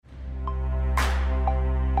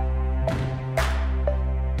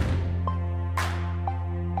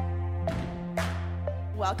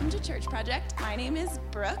welcome to Church Project. My name is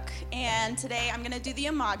Brooke, and today I'm going to do the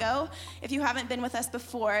Imago. If you haven't been with us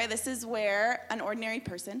before, this is where an ordinary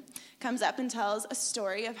person comes up and tells a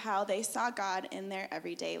story of how they saw God in their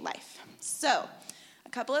everyday life. So, a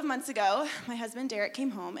couple of months ago, my husband Derek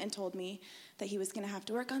came home and told me that he was going to have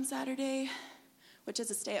to work on Saturday, which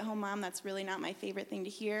as a stay-at-home mom, that's really not my favorite thing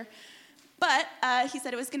to hear. But he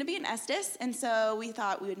said it was going to be in Estes, and so we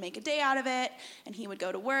thought we would make a day out of it, and he would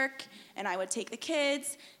go to work, and I would take the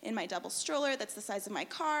kids in my double stroller that's the size of my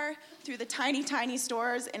car through the tiny, tiny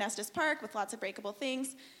stores in Estes Park with lots of breakable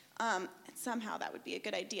things. And somehow that would be a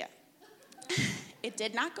good idea. It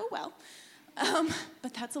did not go well,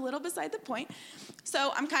 but that's a little beside the point.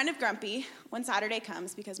 So I'm kind of grumpy when Saturday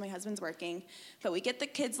comes because my husband's working, but we get the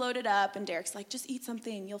kids loaded up, and Derek's like, just eat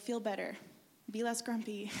something, you'll feel better. Be less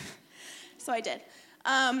grumpy. So I did.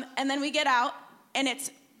 And then we get out, and it's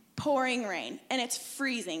pouring rain, and it's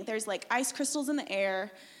freezing. There's, like, ice crystals in the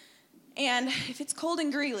air. And if it's cold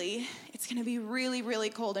and greely, it's going to be really, really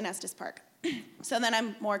cold in Estes Park. So then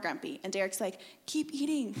I'm more grumpy, and Derek's like, keep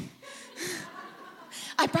eating.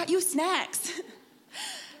 I brought you snacks.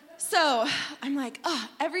 So I'm like,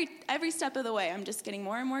 every step of the way, I'm just getting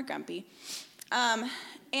more and more grumpy.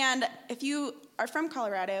 And if you are from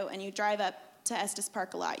Colorado and you drive up to Estes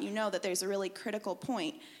Park a lot, you know that there's a really critical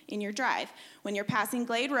point in your drive. When you're passing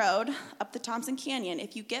Glade Road up the Thompson Canyon,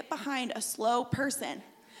 if you get behind a slow person,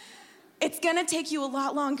 it's going to take you a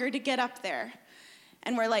lot longer to get up there.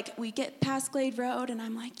 And we get past Glade Road, and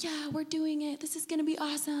I'm like, yeah, we're doing it. This is going to be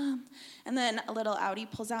awesome. And then a little Audi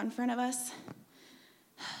pulls out in front of us.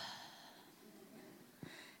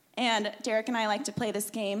 And Derek and I like to play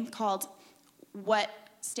this game called What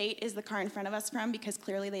State is the car in front of us from, because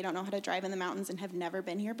clearly they don't know how to drive in the mountains and have never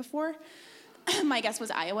been here before. My guess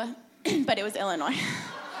was Iowa, but it was Illinois.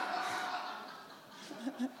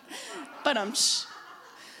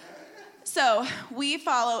 So we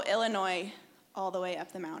follow Illinois all the way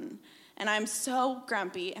up the mountain, and I'm so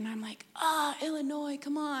grumpy, and I'm like, Illinois,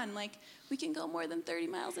 come on, like, we can go more than 30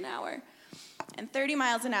 miles an hour. And 30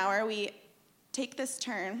 miles an hour, we take this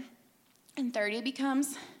turn, and 30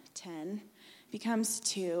 becomes 10, becomes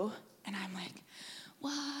 2, and I'm like,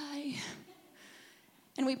 why?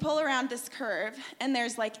 And we pull around this curve, and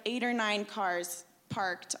there's like 8 or 9 cars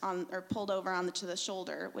parked on or pulled over to the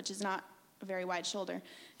shoulder, which is not a very wide shoulder.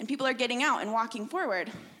 And people are getting out and walking forward,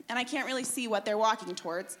 and I can't really see what they're walking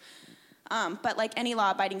towards. But like any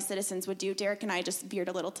law-abiding citizens would do, Derek and I just veered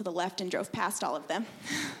a little to the left and drove past all of them.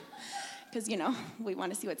 Because, we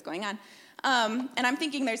want to see what's going on. And I'm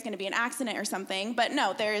thinking there's going to be an accident or something, but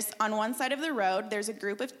no, there's, on one side of the road, there's a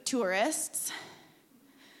group of tourists.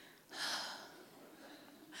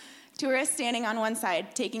 Tourists standing on one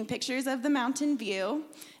side, taking pictures of the mountain view.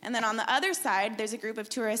 And then on the other side, there's a group of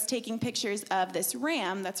tourists taking pictures of this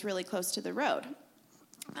ram that's really close to the road.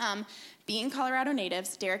 Being Colorado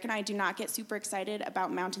natives, Derek and I do not get super excited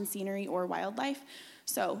about mountain scenery or wildlife,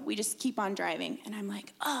 so we just keep on driving. And I'm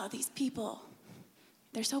like, these people,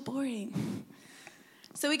 they're so boring.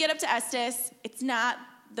 So we get up to Estes. It's not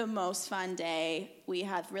the most fun day. We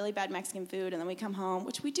have really bad Mexican food, and then we come home,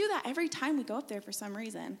 which we do that every time we go up there for some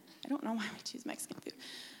reason. I don't know why we choose Mexican food.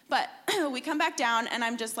 But we come back down, and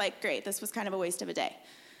I'm just like, great, this was kind of a waste of a day.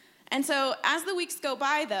 And so as the weeks go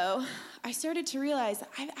by, though, I started to realize that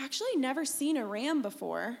I've actually never seen a ram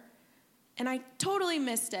before, and I totally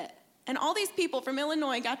missed it. And all these people from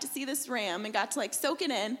Illinois got to see this ram and got to soak it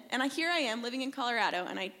in, and here I am living in Colorado,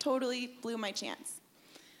 and I totally blew my chance.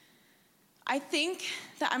 I think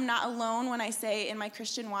that I'm not alone when I say in my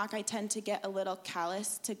Christian walk I tend to get a little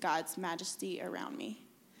callous to God's majesty around me.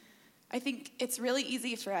 I think it's really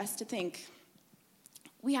easy for us to think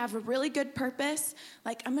we have a really good purpose,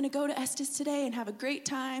 like I'm going to go to Estes today and have a great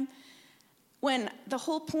time, when the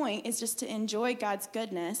whole point is just to enjoy God's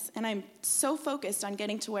goodness, and I'm so focused on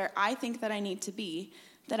getting to where I think that I need to be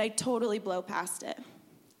that I totally blow past it.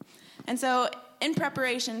 And so in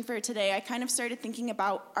preparation for today, I kind of started thinking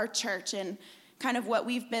about our church and kind of what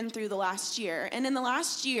we've been through the last year. And in the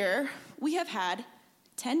last year, we have had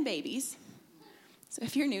 10 babies. So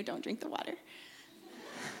if you're new, don't drink the water.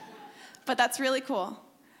 But that's really cool.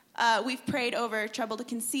 We've prayed over trouble to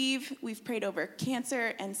conceive. We've prayed over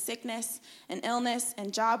cancer and sickness and illness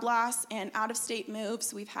and job loss and out-of-state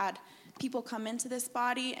moves. We've had people come into this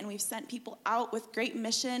body, and we've sent people out with great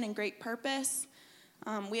mission and great purpose.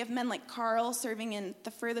 We have men like Carl serving in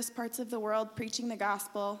the furthest parts of the world, preaching the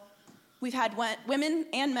gospel. We've had women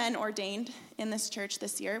and men ordained in this church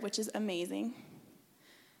this year, which is amazing.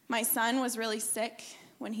 My son was really sick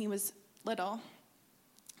when he was littler.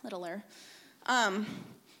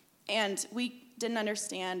 And we didn't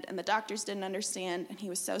understand, and the doctors didn't understand, and he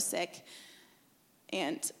was so sick.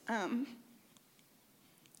 And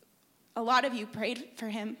a lot of you prayed for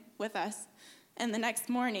him with us, and the next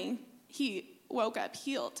morning, he woke up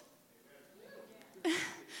healed.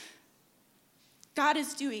 God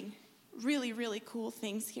is doing really, really cool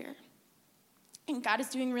things here. And God is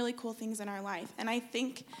doing really cool things in our life. And I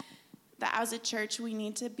think that as a church, we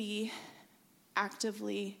need to be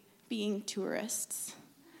actively being tourists.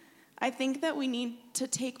 I think that we need to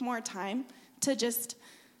take more time to just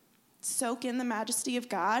soak in the majesty of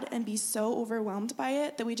God and be so overwhelmed by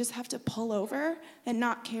it that we just have to pull over and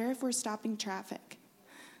not care if we're stopping traffic.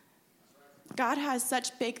 God has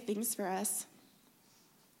such big things for us,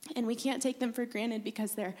 and we can't take them for granted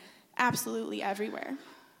because they're absolutely everywhere.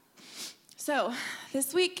 So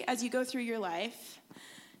this week, as you go through your life,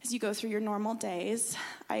 as you go through your normal days,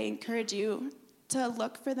 I encourage you to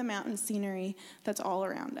look for the mountain scenery that's all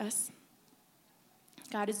around us.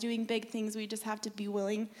 God is doing big things. We just have to be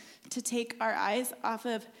willing to take our eyes off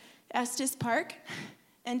of Estes Park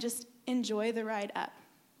and just enjoy the ride up.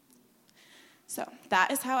 So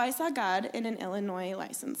that is how I saw God in an Illinois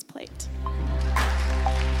license plate.